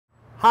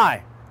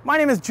Hi, my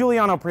name is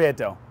Giulliano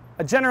Prieto,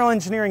 a General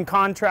Engineering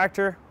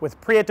Contractor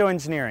with Prieto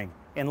Engineering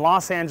in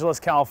Los Angeles,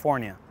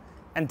 California.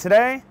 And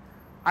today,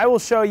 I will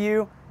show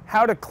you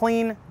how to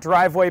clean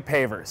driveway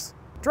pavers.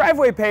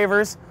 Driveway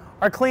pavers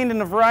are cleaned in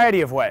a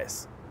variety of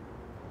ways.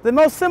 The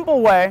most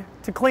simple way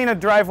to clean a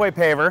driveway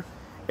paver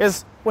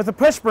is with a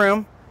push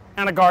broom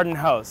and a garden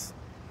hose.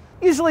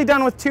 Usually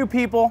done with two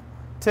people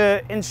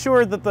to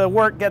ensure that the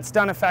work gets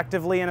done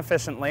effectively and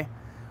efficiently.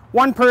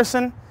 One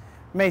person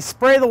may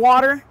spray the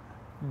water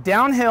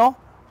downhill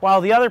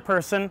while the other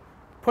person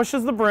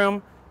pushes the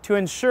broom to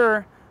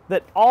ensure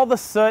that all the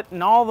soot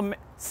and all the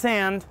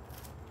sand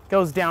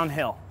goes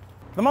downhill.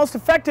 The most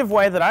effective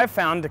way that I've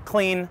found to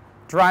clean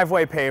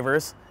driveway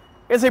pavers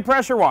is a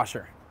pressure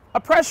washer. A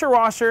pressure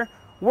washer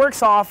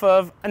works off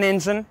of an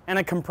engine and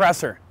a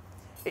compressor.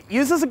 It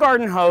uses a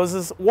garden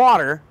hose's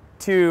water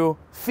to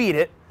feed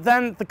it,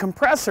 then the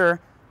compressor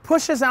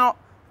pushes out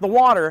the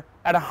water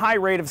at a high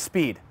rate of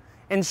speed,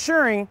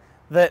 ensuring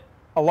that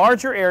a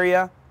larger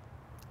area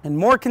and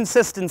more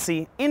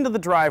consistency into the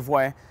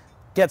driveway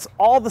gets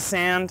all the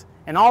sand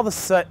and all the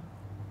soot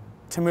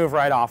to move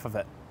right off of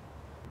it.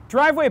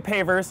 Driveway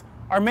pavers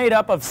are made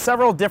up of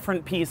several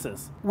different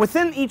pieces.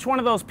 Within each one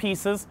of those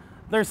pieces,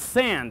 there's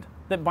sand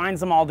that binds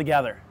them all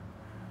together.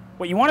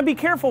 What you want to be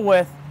careful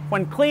with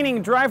when cleaning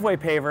a driveway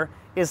paver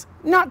is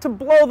not to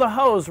blow the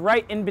hose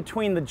right in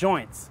between the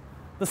joints.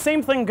 The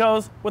same thing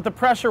goes with the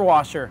pressure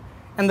washer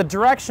and the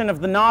direction of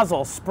the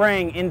nozzle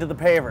spraying into the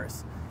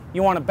pavers.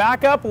 You want to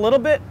back up a little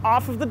bit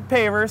off of the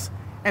pavers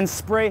and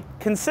spray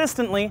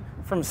consistently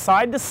from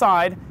side to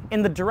side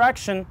in the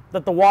direction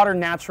that the water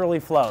naturally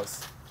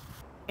flows.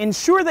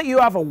 Ensure that you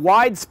have a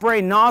wide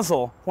spray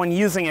nozzle when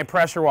using a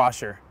pressure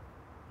washer.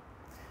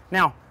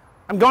 Now,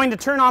 I'm going to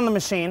turn on the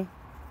machine.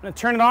 I'm going to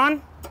turn it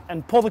on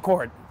and pull the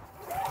cord.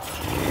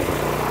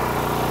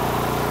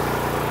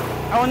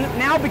 I will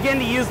now begin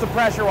to use the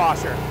pressure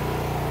washer.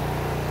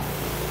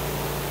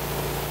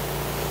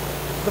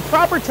 The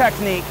proper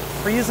technique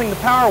for using the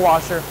power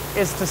washer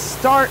is to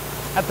start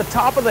at the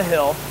top of the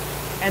hill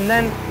and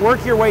then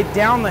work your way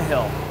down the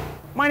hill.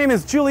 My name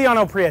is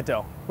Giuliano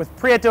Prieto with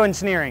Prieto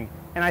Engineering,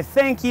 and I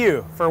thank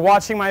you for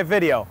watching my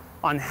video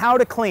on how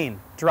to clean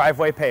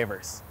driveway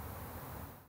pavers.